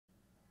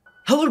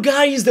Hello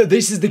guys,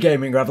 this is the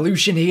Gaming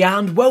Revolution here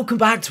and welcome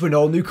back to an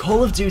all new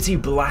Call of Duty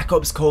Black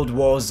Ops Cold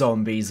War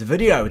Zombies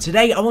video.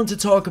 Today I want to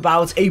talk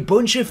about a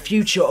bunch of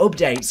future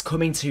updates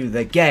coming to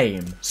the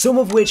game, some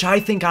of which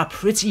I think are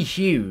pretty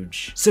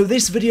huge. So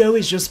this video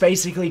is just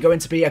basically going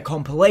to be a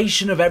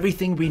compilation of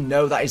everything we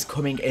know that is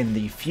coming in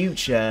the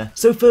future.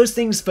 So first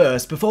things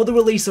first, before the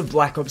release of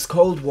Black Ops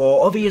Cold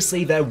War,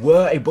 obviously there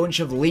were a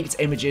bunch of leaked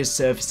images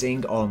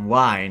surfacing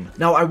online.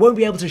 Now I won't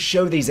be able to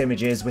show these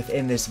images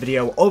within this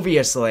video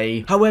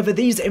obviously. However,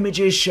 these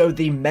images showed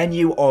the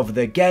menu of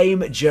the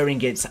game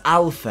during its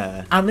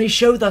alpha, and they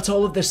showed that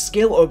all of the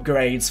skill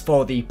upgrades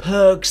for the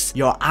perks,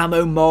 your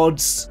ammo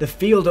mods, the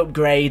field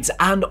upgrades,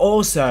 and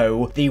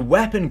also the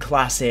weapon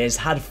classes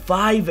had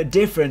 5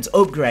 different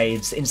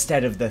upgrades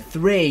instead of the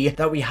 3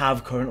 that we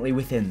have currently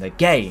within the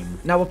game.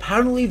 Now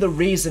apparently the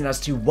reason as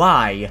to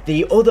why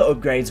the other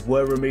upgrades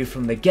were removed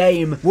from the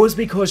game was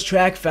because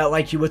Treyarch felt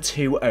like you were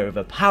too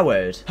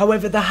overpowered.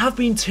 However, there have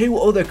been 2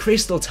 other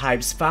crystal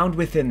types found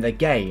within the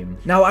game.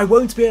 Now I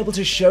won't be able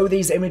to show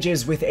these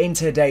images within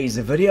today's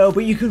video,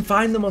 but you can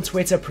find them on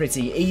Twitter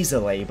pretty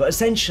easily. But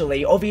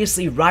essentially,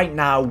 obviously right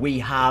now we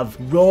have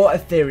raw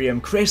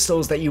Ethereum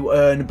crystals that you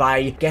earn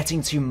by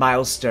getting to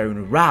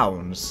milestone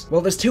rounds.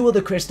 Well, there's 2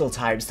 other crystal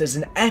types. There's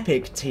an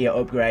epic tier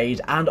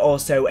upgrade and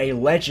also a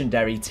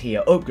legendary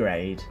tier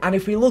upgrade. And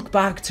if we look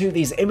back to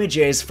these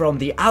images from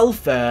the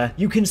alpha,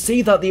 you can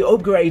see that the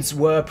upgrades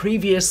were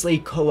previously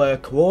color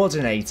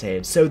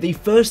coordinated. So the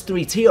first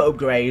 3 tier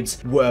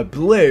upgrades were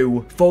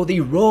blue for the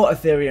raw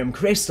Ethereum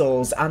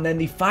crystals, and then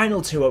the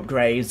final 2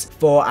 upgrades,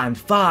 4 and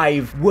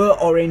 5, were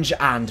orange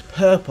and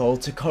purple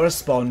to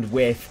correspond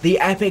with the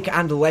epic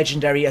and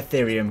legendary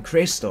Ethereum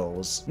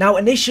crystals. Now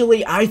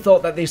initially I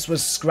thought that this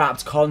was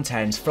scrapped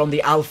content from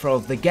the alpha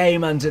of the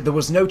game and there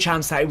was no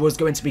chance that it was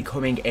going to be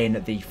coming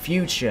in the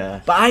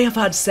future, but I have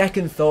had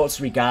second thoughts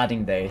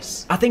regarding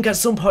this. I think at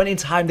some point in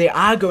time they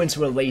are going to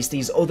release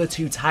these other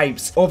 2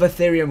 types of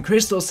Ethereum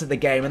crystals to the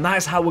game, and that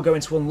is how we're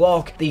going to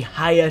unlock the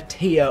higher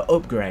tier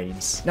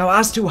upgrades. Now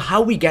as to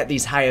how we get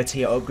these higher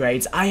tier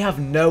upgrades, I have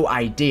no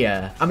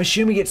idea. I'm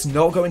assuming it's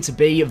not going to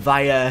be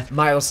via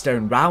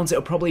milestone rounds,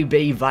 it'll probably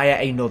be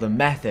via another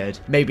method.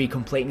 Maybe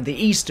completing the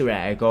Easter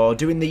egg, or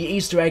doing the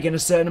Easter egg in a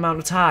certain amount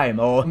of time,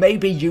 or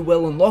maybe you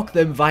will unlock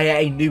them via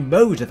a new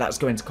mode that's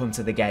going to come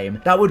to the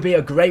game. That would be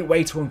a great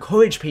way to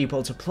encourage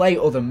people to play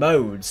other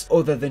modes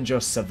other than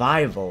just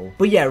survival.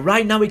 But yeah,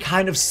 right now it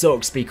kind of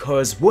sucks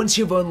because once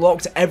you've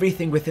unlocked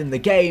everything within the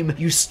game,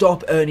 you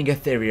stop earning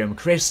Ethereum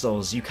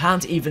crystals. You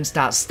can't even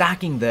start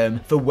stacking them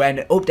for when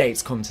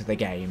updates come to the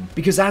game,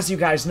 because as you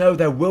guys know,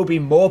 there will be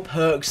more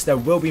perks, there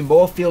will be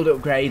more field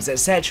upgrades,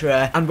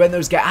 etc., and when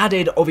those get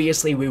added,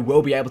 obviously we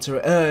will be able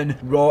to earn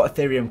raw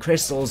Ethereum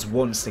crystals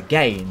once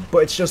again. But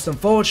it's just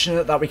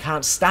unfortunate that we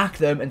can't stack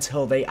them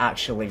until they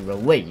actually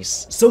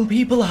release. Some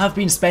people have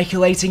been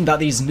speculating that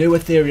these new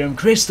Ethereum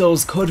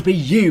crystals could be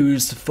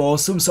used for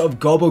some sort of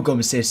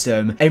Gobblegum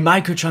system, a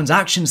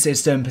microtransaction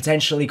system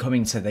potentially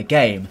coming to the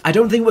game. I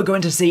don't think we're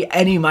going to see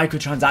any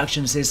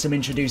microtransaction system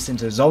introduced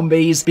into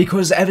zombies,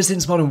 because ever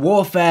since Modern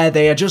Warfare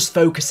they are just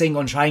focusing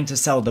on trying to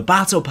sell the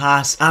battle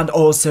pass and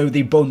also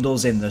the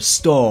bundles in the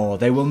store.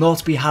 They will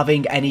not be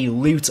having any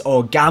loot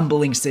or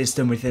gambling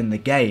system within the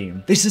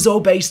game. This is all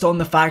based on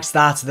the fact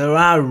that there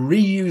are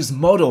reused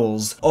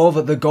models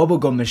of the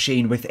Gobblegum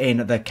machine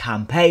within the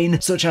campaign,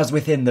 such as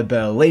within the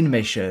Berlin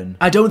mission.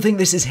 I don't think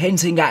this is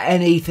hinting at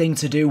anything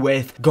to do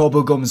with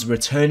Gobblegums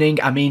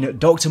returning. I mean,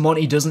 Dr.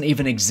 Monty doesn't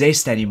even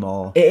exist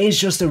anymore. It is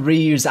just a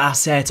reused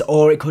asset,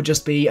 or it could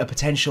just be a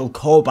potential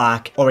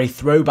callback or a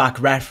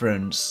throwback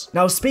reference.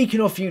 Now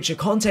speaking of future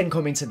content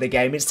coming to the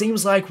game, it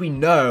seems like we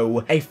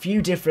know a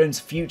few different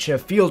future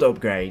field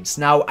upgrades.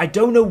 Now I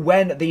don't know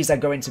when these are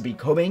going to be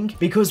coming,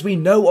 because we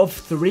know of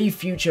 3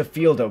 future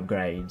field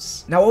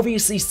upgrades. Now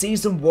obviously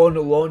season 1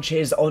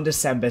 launches on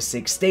December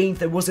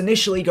 16th. It was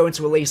initially going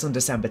to release on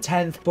December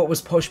 10th but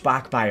was pushed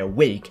back by a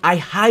week. I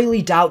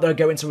highly doubt they're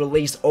going to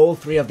release all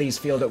 3 of these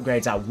field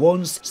upgrades at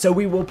once, so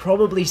we will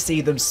probably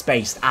see them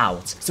spaced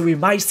out. So we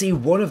might see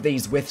one of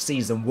these with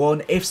season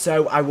 1. If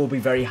so, I will be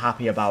very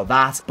happy about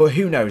that, but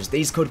who knows,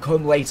 these could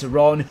come later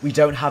on. We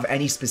don't have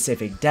any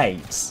specific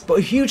dates. But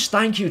a huge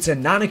thank you to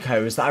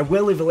Nanacos that I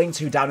will leave a link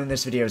to down in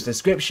this video's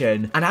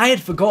description, and I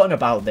had forgotten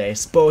about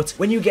this, but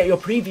when you get your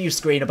preview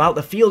screen about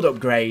the field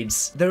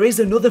upgrades, there is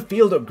another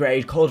field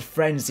upgrade called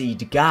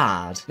Frenzied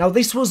Guard. Now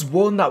this was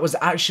one that was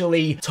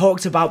actually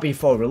talked about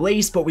before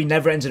release, but we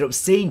never ended up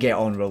seeing it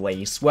on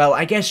release. Well,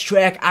 I guess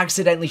Treyarch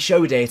accidentally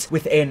showed it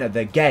within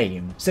the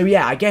game. So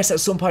yeah, I guess at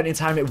some point in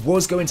time it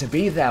was going to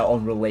be there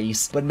on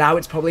release, but now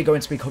it's probably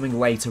going to be coming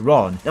later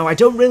on. Now I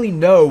don't really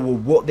know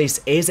what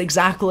this is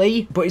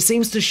exactly, but it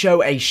seems to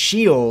show a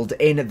shield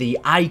in the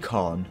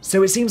icon.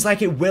 So it seems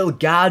like it will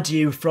guard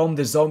you from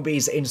the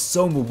zombies in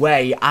some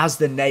way, as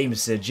the name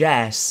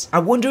suggests. I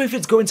wonder if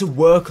it's going to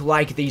work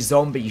like the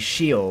zombie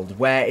shield,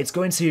 where it's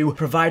going to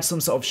provide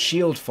some sort of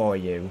shield for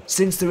you,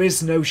 since there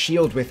is no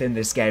shield within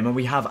this game and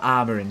we have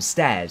armor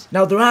instead.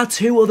 Now there are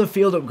 2 other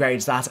field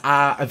upgrades that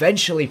are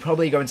eventually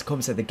probably going to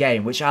come to the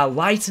game, which are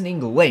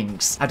Lightning Link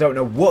perks. I don't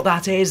know what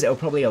that is. It'll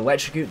probably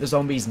electrocute the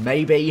zombies,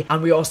 maybe.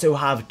 And we also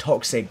have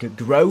toxic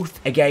growth.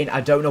 Again,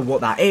 I don't know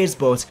what that is,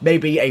 but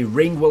maybe a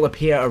ring will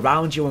appear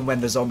around you, and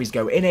when the zombies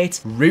go in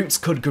it, roots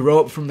could grow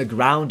up from the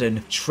ground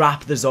and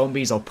trap the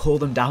zombies or pull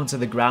them down to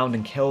the ground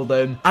and kill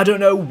them. I don't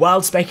know,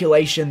 wild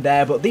speculation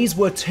there, but these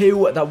were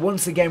two that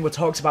once again were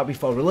talked about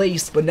before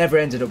release, but never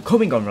ended up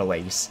coming on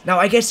release. Now,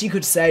 I guess you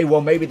could say,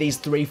 well, maybe these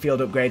 3 field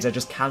upgrades are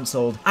just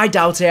cancelled. I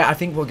doubt it. I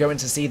think we're going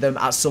to see them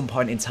at some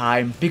point in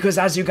time, because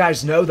as you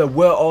guys know, there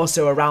were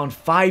also around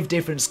 5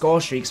 different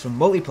score streaks from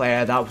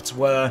multiplayer that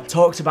were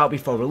talked about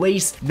before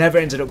release, never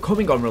ended up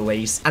coming on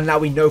release, and now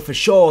we know for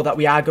sure that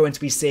we are going to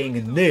be seeing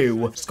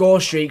new score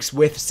streaks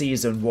with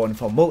Season 1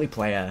 for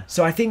multiplayer.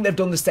 So I think they've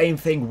done the same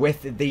thing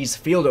with these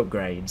field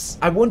upgrades.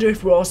 I wonder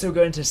if we're also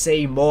going to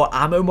see more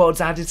ammo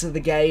mods added to the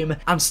game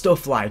and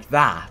stuff like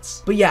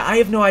that. But yeah, I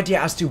have no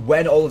idea as to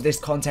when all of this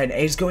content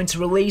is going to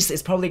release.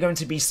 It's probably going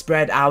to be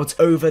spread out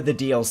over the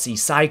DLC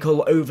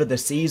cycle, over the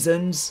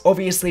seasons.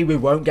 Obviously, we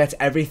won't get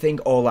everything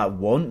all at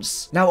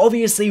once. Now,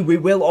 obviously, we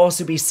will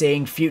also be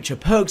seeing future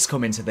perks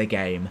come into the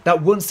game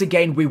that once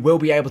again we will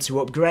be able to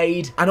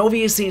upgrade. And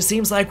obviously, it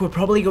seems like we're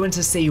probably going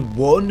to see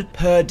 1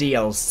 per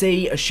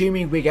DLC,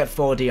 assuming we get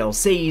 4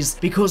 DLCs,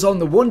 because on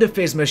the Wonder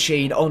Fizz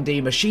machine on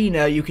the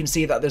Machiner, you can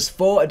see that there's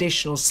 4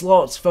 additional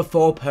slots for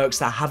 4 perks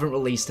that haven't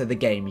released to the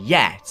game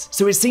yet.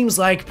 So it seems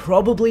like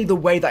probably the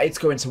way that it's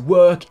going to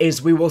work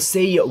is we will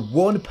see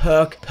 1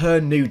 perk per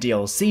new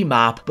DLC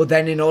map, but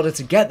then in order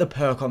to get the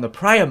perk on the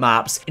prior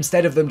maps,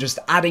 instead of them just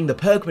adding the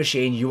perk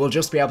machine, you will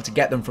just be able to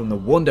get them from the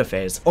Wonder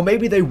Fizz. Or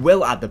maybe they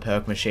will add the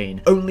perk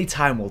machine, only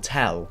time will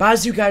tell. But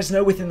as you guys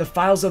know, within the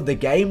files of the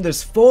game,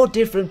 there's 4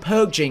 different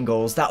perk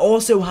jingles that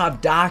also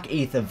have Dark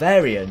Ether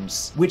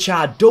variants, which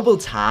are Double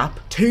Tap,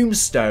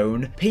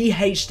 Tombstone,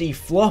 PhD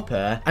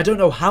Flopper, I don't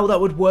know how that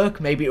would work,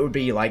 maybe it would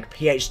be like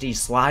PhD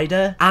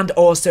Slider, and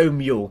also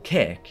Mule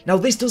Kick. Now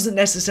this doesn't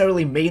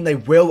necessarily mean they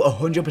will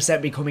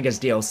 100% be coming as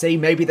DLC,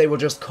 maybe they will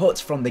just cut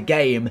from the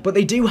game, but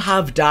they do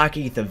have Dark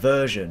Ether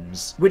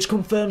versions, which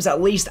confirms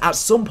at least at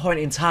some point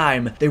in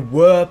time they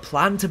were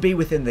planned to be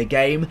within the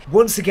game.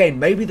 Once again,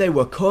 maybe they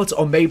were cut,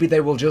 or maybe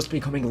they will just be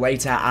coming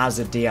later as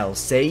a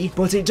DLC,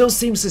 but it does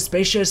seem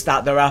suspicious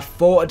that there are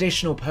 4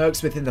 additional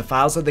perks within the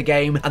files of the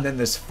game, and then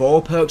there's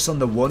 4 perks on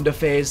the Wonder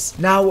Fizz.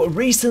 Now,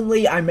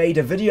 recently I made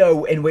a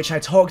video in which I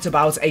talked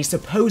about a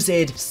supposed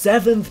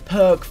 7th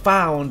perk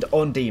found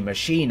on the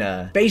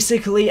Machiner.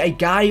 Basically, a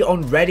guy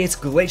on Reddit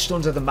glitched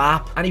under the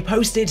map, and he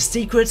posted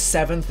secret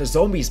 7th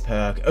zombies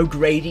perk,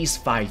 O'Grady's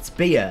Fight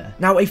Beer.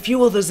 Now, a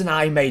few others and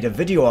I made a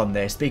video on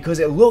this because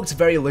it looked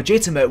very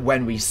legitimate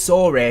when we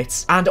saw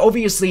it, and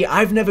obviously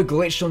I've never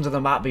glitched under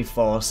the map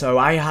before, so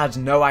I had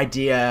no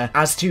idea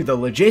as to the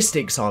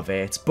logistics of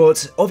it,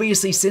 but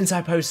obviously since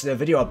I posted a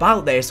video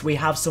about this, we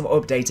have some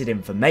updated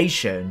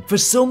information. For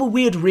some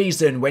weird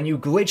reason, when you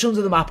glitch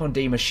under the map on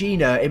the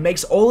Machiner, it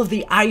makes all of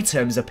the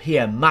items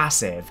appear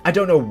massive. I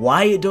don't know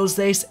why it does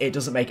this, it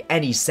doesn't make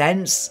any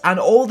sense, and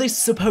all this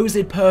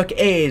supposed perk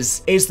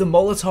is the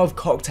Molotov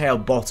cocktail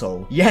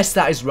bottle. Yes,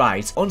 that is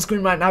right. On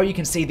screen right now you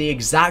can see the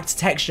exact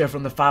texture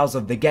from the files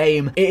of the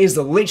game. It is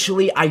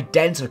literally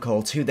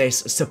identical to this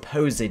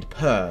supposed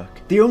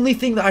perk. The only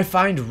thing that I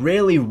find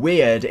really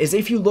weird is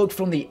if you look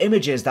from the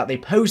images that they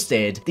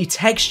posted, the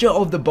texture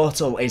of the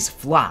bottle is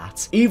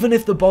flat. Even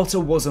if the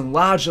bottle was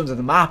enlarged under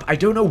the map, I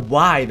don't know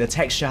why the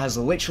texture has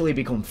literally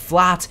become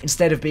flat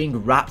instead of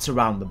being wrapped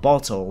around the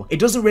bottle. It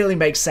doesn't really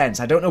make sense.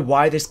 I don't know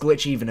why this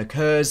glitch even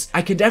occurs.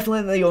 I can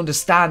definitely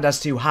understand as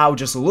to how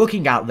just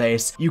looking at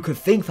this, you could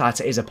think that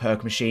it is a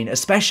perk machine,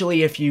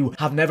 especially if you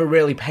have never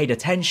really paid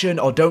attention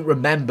or don't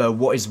remember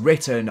what is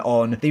written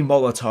on the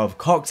Molotov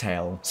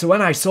cocktail. So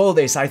when I saw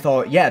this, I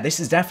thought, yeah, this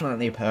is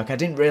definitely a perk. I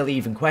didn't really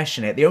even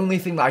question it. The only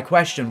thing that I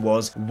questioned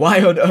was,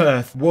 why on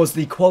earth was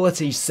the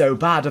quality so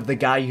bad of the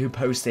guy who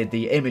posted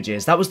the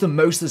images? That was the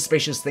most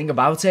suspicious thing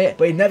about it,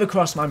 but it never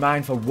crossed my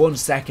mind for 1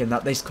 second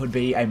that this could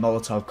be a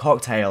Molotov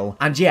cocktail.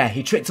 And yeah,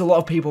 he tricked a lot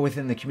of people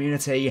within the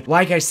community.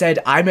 Like I said,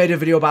 I made a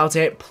video about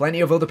it,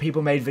 plenty of other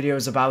people made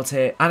videos about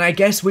it, and I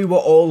guess we were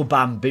all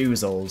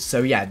bamboozled.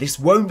 So yeah, this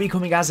won't be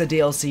coming as a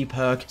DLC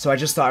perk, so I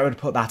just thought I would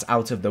put that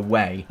out of the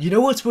way. You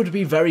know what would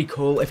be very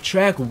cool? If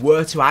Treyarch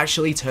were to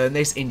actually turn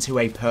this into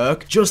a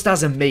perk, just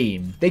as a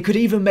meme. They could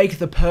even make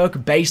the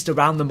perk based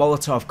around the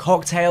Molotov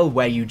cocktail,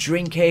 where you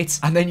drink it,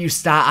 and then you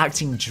start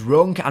acting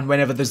drunk, and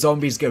whenever the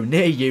zombies go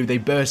near you, they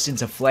burst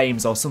into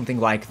flames or something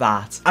like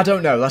that. I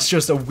don't know, that's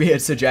just a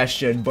weird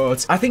suggestion,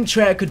 but I think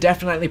Treyarch could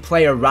definitely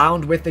play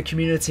around with the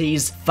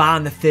community's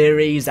fan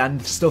theories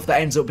and stuff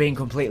that ends up being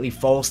completely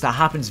false. That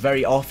happens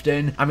very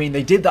often. I mean,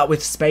 they did that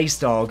with Space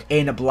Dog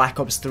in Black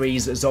Ops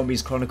 3's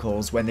Zombies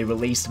Chronicles when they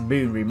released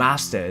Moon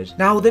Remastered.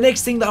 Now, the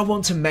next thing that I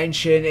want to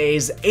mention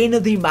is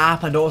in the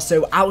map and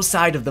also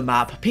outside of the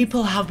map,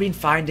 people have been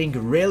finding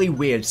really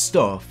weird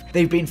stuff.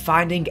 They've been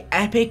finding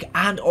epic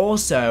and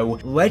also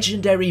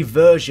legendary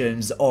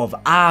versions of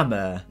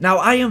armor. Now,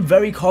 I am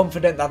very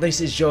confident that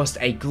this is just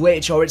a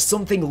glitch or it's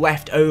something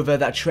left over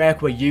that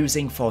Treyarch were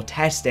using for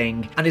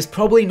testing and is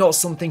probably not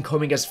something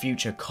coming as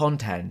future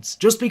content.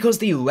 Just because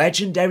the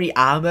legendary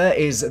armor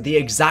is the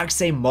exact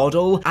same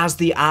model as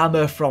the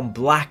armor from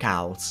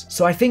Blackout.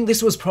 So I think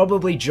this was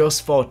probably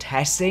just for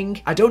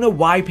testing. I don't know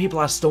why people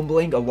are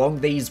stumbling along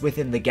these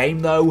within the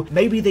game though.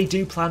 Maybe they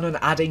do plan on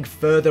adding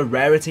further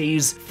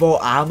rarities for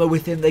armor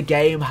within the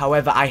game,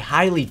 however I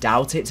highly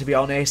doubt it, to be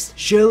honest.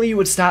 Surely you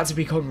would start to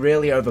become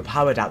really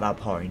overpowered at that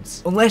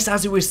point. Unless,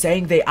 as we were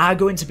saying, they are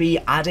going to be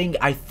adding,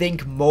 I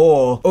think,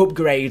 more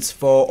upgrades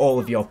for all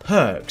of your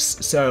perks.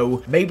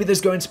 So maybe there's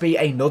going to be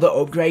another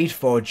upgrade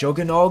for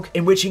Juggernog,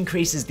 in which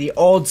increases the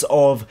odds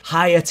of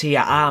higher tier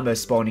armor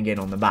spawning in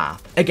on the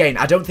map. Again,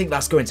 I don't think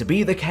that's going to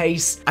be the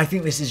case. I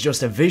think this is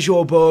just a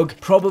visual bug,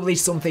 probably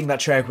something that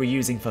Treyarch were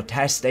using for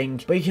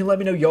testing, but you can let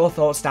me know your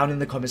thoughts down in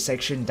the comment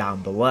section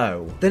down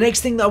below. The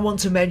next thing that I want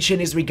to mention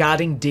is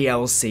regarding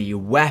DLC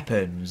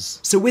weapons.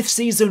 So with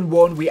Season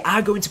 1, we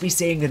are going to be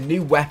seeing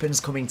new weapons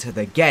coming to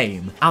the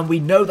game, and we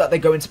know that they're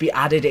going to be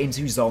added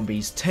into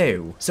Zombies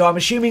 2. So I'm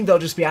assuming they'll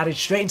just be added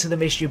straight into the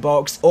mystery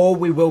box, or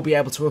we will be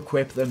able to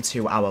equip them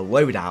to our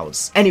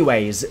loadouts.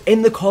 Anyways,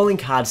 in the calling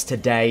cards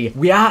today,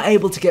 we are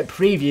able to get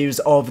previews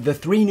of the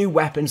 3 new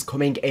weapons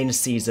coming in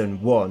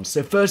Season 1.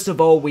 So first of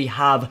all, we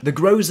have the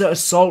Groza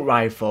Assault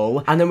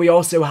Rifle, and then we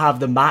also have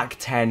the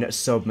Mach-10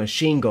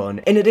 Submachine Gun.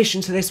 In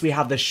addition to this, we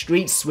have the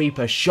Street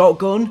Sweeper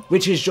Shotgun,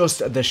 which is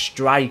just the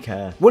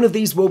Striker. One of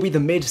these will be the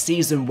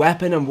mid-season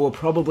weapon and will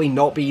probably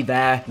not be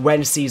there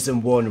when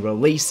Season 1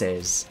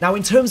 releases. Now,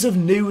 in terms of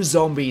new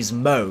Zombies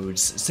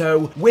modes,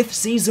 so with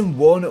Season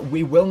 1,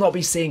 we will not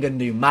be seeing a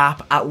new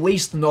map, at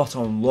least not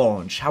on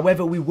launch.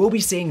 However, we will be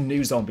seeing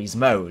new Zombies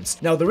modes.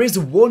 Now, there is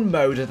one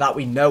mode that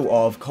we know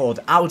of called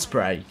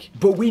Outbreak,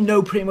 but we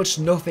know pretty much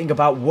nothing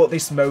about what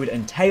this mode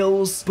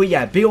entails. But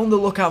yeah, be on the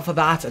lookout for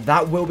that.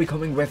 That will be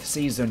coming with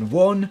Season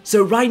 1.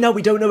 So right now,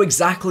 we don't know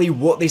exactly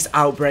what this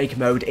Outbreak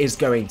mode is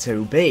going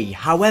to be.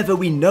 However,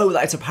 we know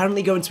that it's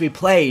apparently going to be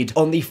played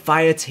on the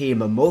Fireteam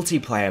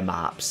multiplayer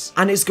maps,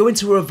 and it's going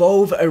to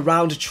revolve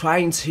around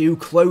trying to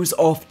close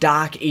off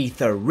Dark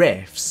Ether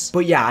rifts.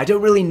 But yeah, I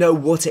don't really know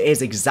what it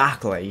is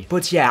exactly.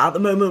 But yeah, at the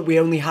moment we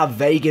only have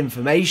vague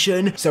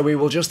information, so we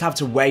will just have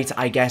to wait,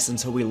 I guess,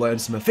 until we learn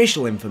some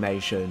official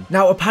information.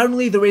 Now,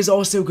 apparently there is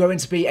also going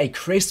to be a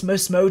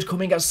Christmas mode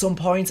coming at some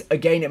point.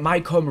 Again, it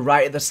might come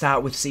right at the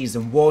start with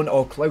Season 1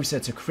 or closer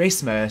to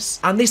Christmas,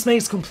 and this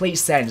makes complete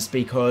sense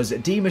because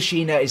Die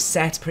Maschine is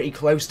set pretty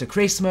close to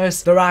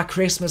Christmas. There are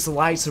Christmas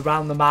lights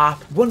around the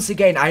map. Once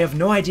again, I have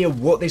no idea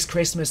what this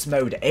Christmas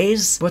mode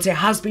is, but it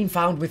has been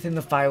found within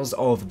the files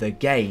of the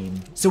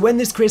game. So when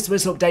this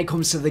Christmas update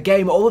comes to the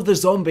game, all of the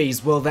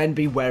zombies will then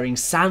be wearing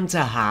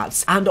Santa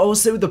hats, and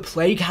also the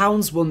Plague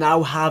Hounds will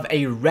now have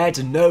a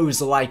red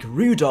nose like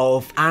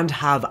Rudolph and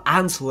have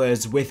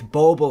antlers with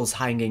baubles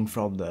hanging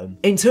from them.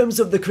 In terms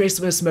of the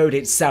Christmas mode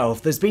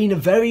itself, there's been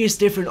various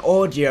different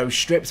audio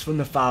stripped from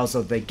the files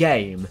of the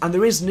game, and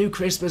there is new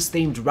Christmas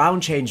themed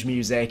round change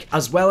music,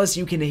 as well as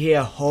you can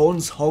hear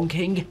horns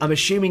honking. I'm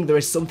assuming there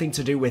is something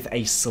to do with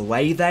a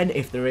sleigh then,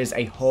 if there is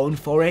a horn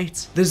for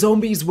it. The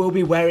zombies will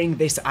be wearing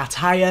this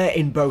attire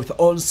in both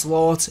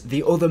Onslaught,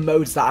 the other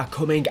modes that are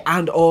coming,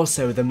 and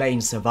also the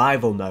main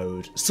survival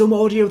mode. Some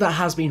audio that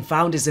has been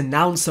found is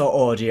announcer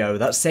audio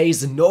that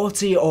says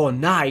naughty or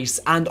nice,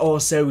 and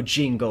also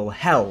jingle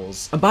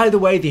hells. And by the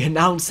way, the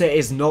announcer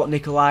is not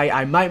Nikolai.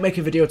 I might make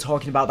a video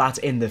talking about that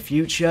in the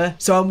future,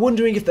 so I'm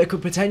wondering if there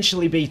could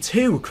potentially be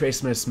 2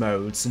 Christmas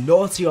modes,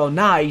 naughty or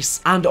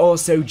nice, and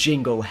also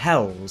jingle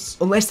hells.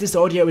 Unless this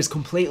audio is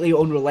completely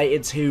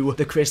unrelated to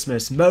the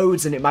Christmas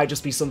modes, and it might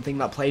just be something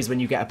that plays when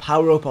you get a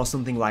power-up or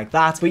something like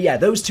that. But yeah,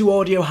 those 2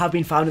 audio have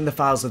been found in the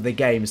files of the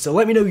game, so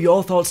let me know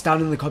your thoughts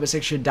down in the comment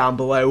section down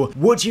below.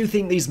 What do you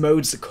think these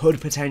modes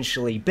could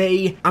potentially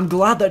be? I'm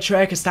glad that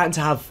Treyarch is starting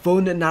to have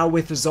fun now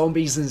with the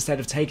zombies instead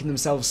of taking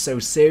themselves so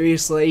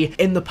seriously.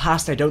 In the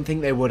past, I don't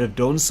think they would have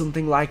done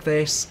something like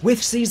this.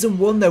 With Season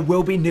 1, there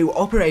will be new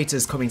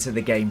operators coming to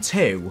the game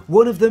too.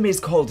 One of them is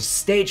called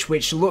Stitch,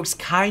 which looks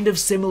kind of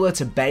similar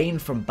to Bane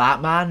from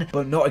Batman,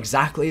 but not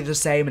exactly the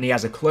same, and he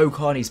has a cloak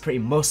on, he's pretty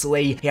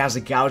muscly, he has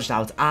a gouged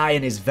out eye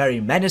and is very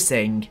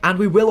menacing. And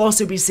we will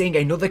also be seeing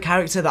another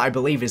character that I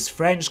believe is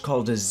French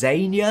called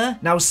Xenia.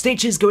 Now,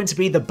 Stitch is going to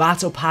be the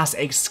Battle Pass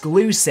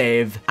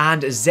exclusive,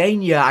 and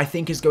Xenia I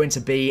think is going to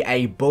be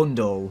a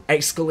bundle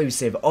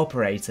exclusive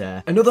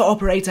operator. Another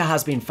operator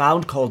has been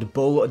found called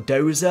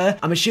Bulldozer.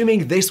 I'm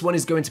assuming this one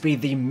is going to be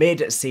the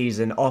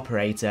mid-season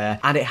operator,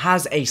 and it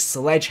has a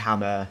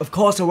sledgehammer. Of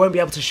course, I won't be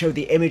able to show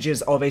the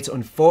images of it,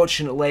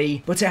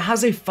 unfortunately, but it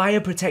has a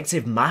fire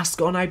protective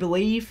mask on, I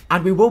believe,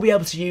 and we will be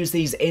able to use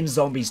these in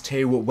Zombies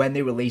 2 when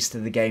they release to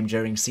the game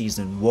during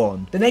Season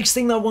 1. The next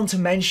thing that I want to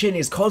mention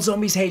is COD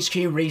Zombies HQ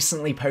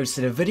recently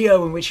posted a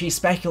video in which he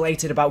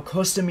speculated about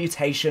custom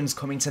mutations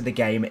coming to the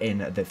game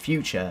in the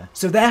future.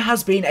 So there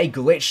has been a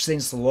glitch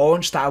since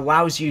launch that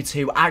allows you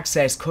to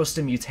access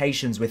custom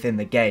mutations within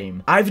the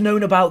game. I've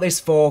known about this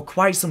for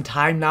quite some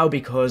time now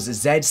because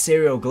Z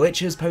Serial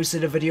Glitches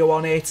posted a video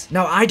on it.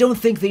 Now, I don't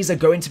think these are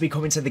going to be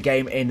coming to the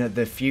game in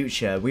the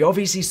future. We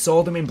obviously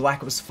saw them in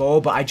Black Ops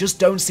 4, but I just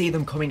don't see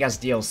them coming as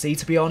DLC,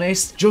 to be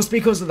honest, just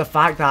because of the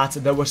fact that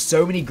there were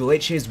so many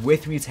glitches glitches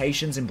with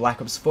mutations in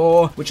Black Ops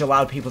 4, which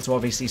allowed people to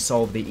obviously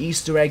solve the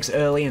Easter eggs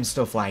early and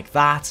stuff like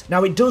that.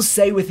 Now, it does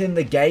say within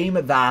the game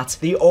that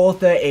the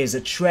author is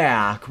a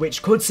Treyarch,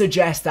 which could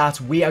suggest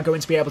that we are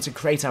going to be able to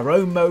create our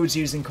own modes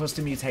using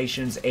custom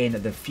mutations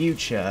in the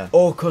future,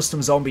 or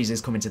custom zombies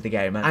is coming to the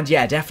game. And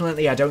yeah,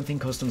 definitely I don't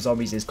think custom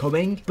zombies is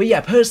coming, but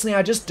yeah, personally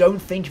I just don't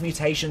think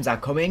mutations are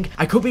coming.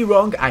 I could be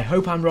wrong, I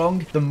hope I'm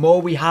wrong. The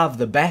more we have,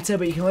 the better,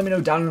 but you can let me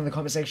know down in the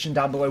comment section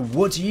down below,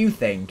 what do you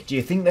think? Do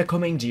you think they're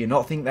coming? Do you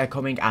not think they're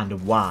coming,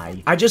 and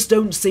why? I just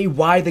don't see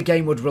why the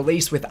game would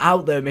release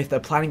without them if they're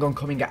planning on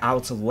coming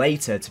out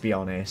later, to be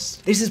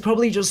honest. This is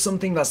probably just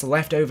something that's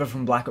left over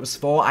from Black Ops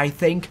 4, I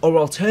think, or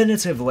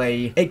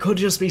alternatively, it could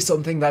just be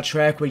something that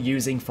Treyarch were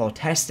using for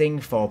testing,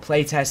 for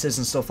playtesters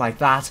and stuff like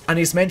that, and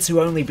is meant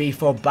to only be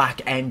for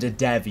back-end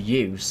dev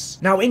use.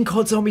 Now, in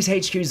COD Zombies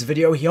HQ's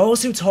video, he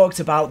also talked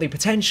about the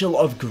potential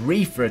of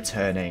Grief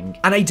returning,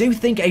 and I do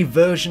think a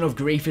version of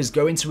Grief is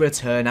going to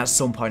return at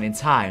some point in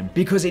time,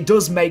 because it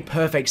does make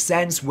perfect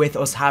sense with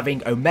us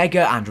having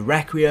Omega and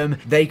Requiem.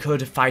 They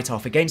could fight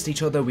off against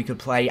each other, we could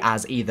play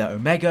as either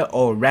Omega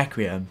or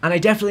Requiem, and I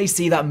definitely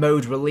see that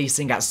mode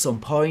releasing at some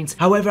point.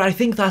 However, I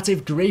think that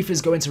if Grief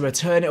is going to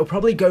return, it'll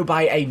probably go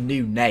by a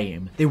new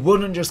name. They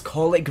wouldn't just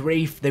call it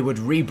Grief, they would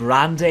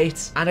rebrand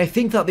it, and I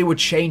think that they would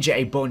change it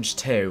a bunch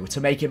too,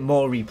 to make it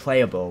more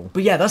replayable.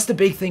 But yeah, that's the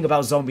big thing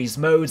about Zombies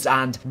modes,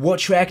 and what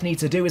Treyarch need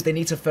to do is they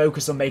need to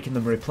focus on making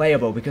them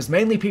replayable, because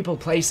mainly people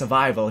play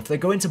survival. If they're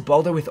going to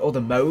bother with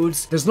other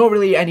modes, there's not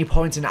really any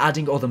point in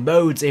adding other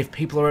modes if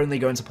people are only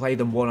going to play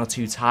them 1 or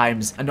 2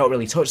 times and not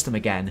really touch them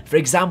again. For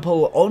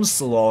example,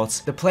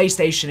 Onslaught, the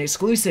PlayStation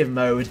exclusive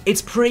mode,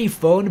 it's pretty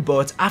fun,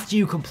 but after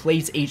you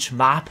complete each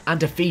map and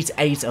defeat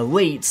 8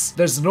 elites,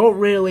 there's not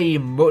really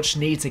much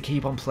need to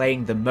keep on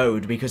playing the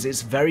mode because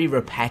it's very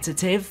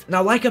repetitive.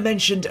 Now, like I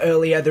mentioned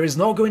earlier, there is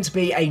not going to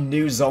be a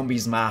new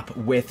Zombies map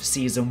with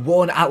Season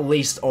 1, at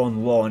least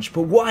on launch,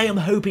 but what I am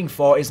hoping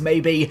for is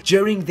maybe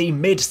during the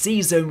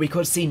mid-season we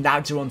could see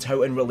Nacht Der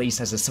Untoten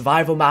released as a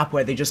survival map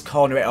where they just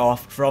corner it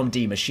off from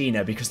Die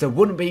Maschine, because there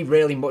wouldn't be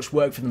really much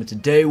work for them to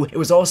do. It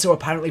was also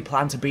apparently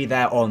planned to be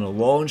there on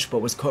launch, but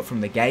was cut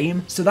from the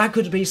game, so that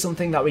could be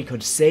something that we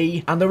could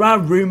see, and there are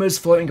rumours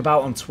floating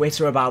about on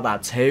Twitter about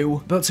that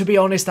too, but to be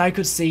honest, I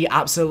could see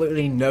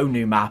absolutely no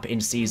new map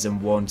in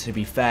Season 1, to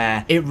be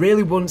fair. It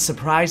really wouldn't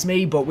surprise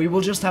me, but we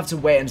will just have to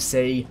wait and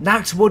see.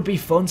 Nacht would be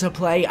fun to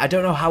play, I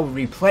don't know how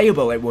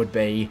replayable it would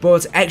be,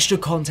 but extra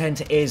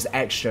content is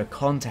extra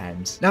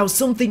content. Now,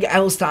 something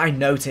else that I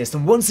noticed,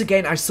 and once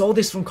again I saw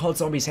this from COD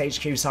Zombies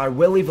HQ, so I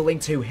will leave a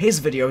link to his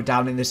video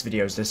down in this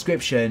video's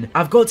description.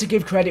 I've got to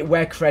give credit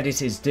where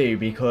credit is due,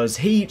 because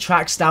he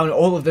tracks down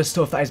all of the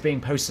stuff that is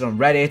being posted on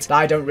Reddit that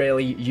I don't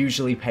really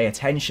usually pay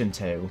attention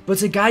to.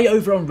 But a guy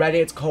over on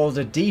Reddit called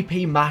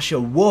DP Masher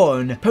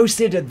 1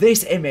 posted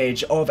this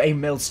image of a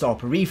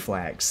Millstop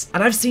reflex,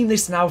 and I've seen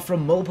this now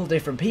from multiple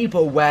different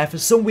people where for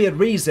some weird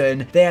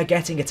reason they are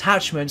getting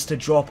attachments to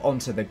drop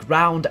onto the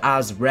ground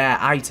as rare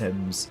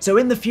items. So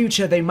in the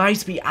future they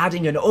might be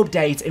adding an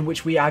update in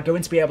which we are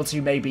going to be able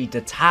to maybe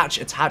detach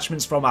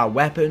attachments from our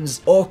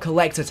weapons or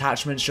collect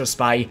attachments just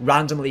by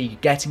randomly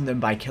getting them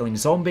by killing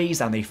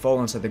zombies and they fall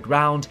onto the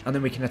ground, and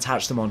then we can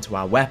attach them onto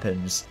our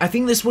weapons. I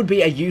think this would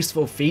be a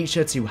useful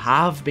feature to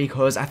have,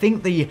 because I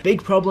think the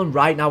big problem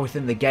right now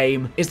within the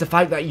game is the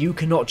fact that you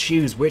cannot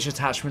choose which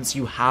attachments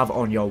you have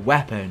on your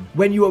weapon.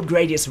 When you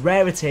upgrade its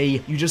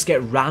rarity, you just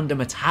get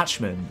random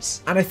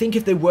attachments, and I think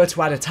if they were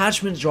to add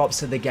attachment drops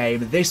to the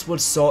game, this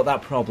would sort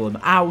that problem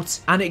out,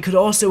 and it could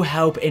also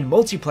help in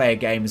multiplayer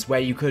games where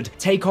you could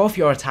take off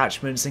your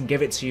attachments and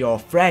give it to your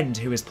friend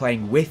who is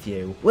playing with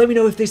you. Let me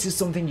know if this is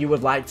something you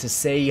would like to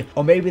see,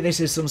 or maybe this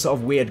is some sort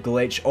of weird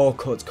glitch or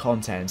cut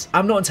content.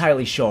 I'm not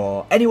entirely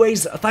sure.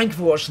 Anyways, thank you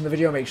for watching the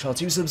video. Make sure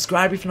to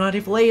subscribe if you're not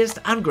here for the latest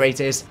and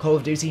greatest Call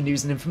of Duty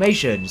news and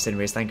information. So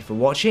anyways, thank you for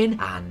watching,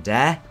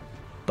 and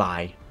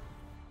bye.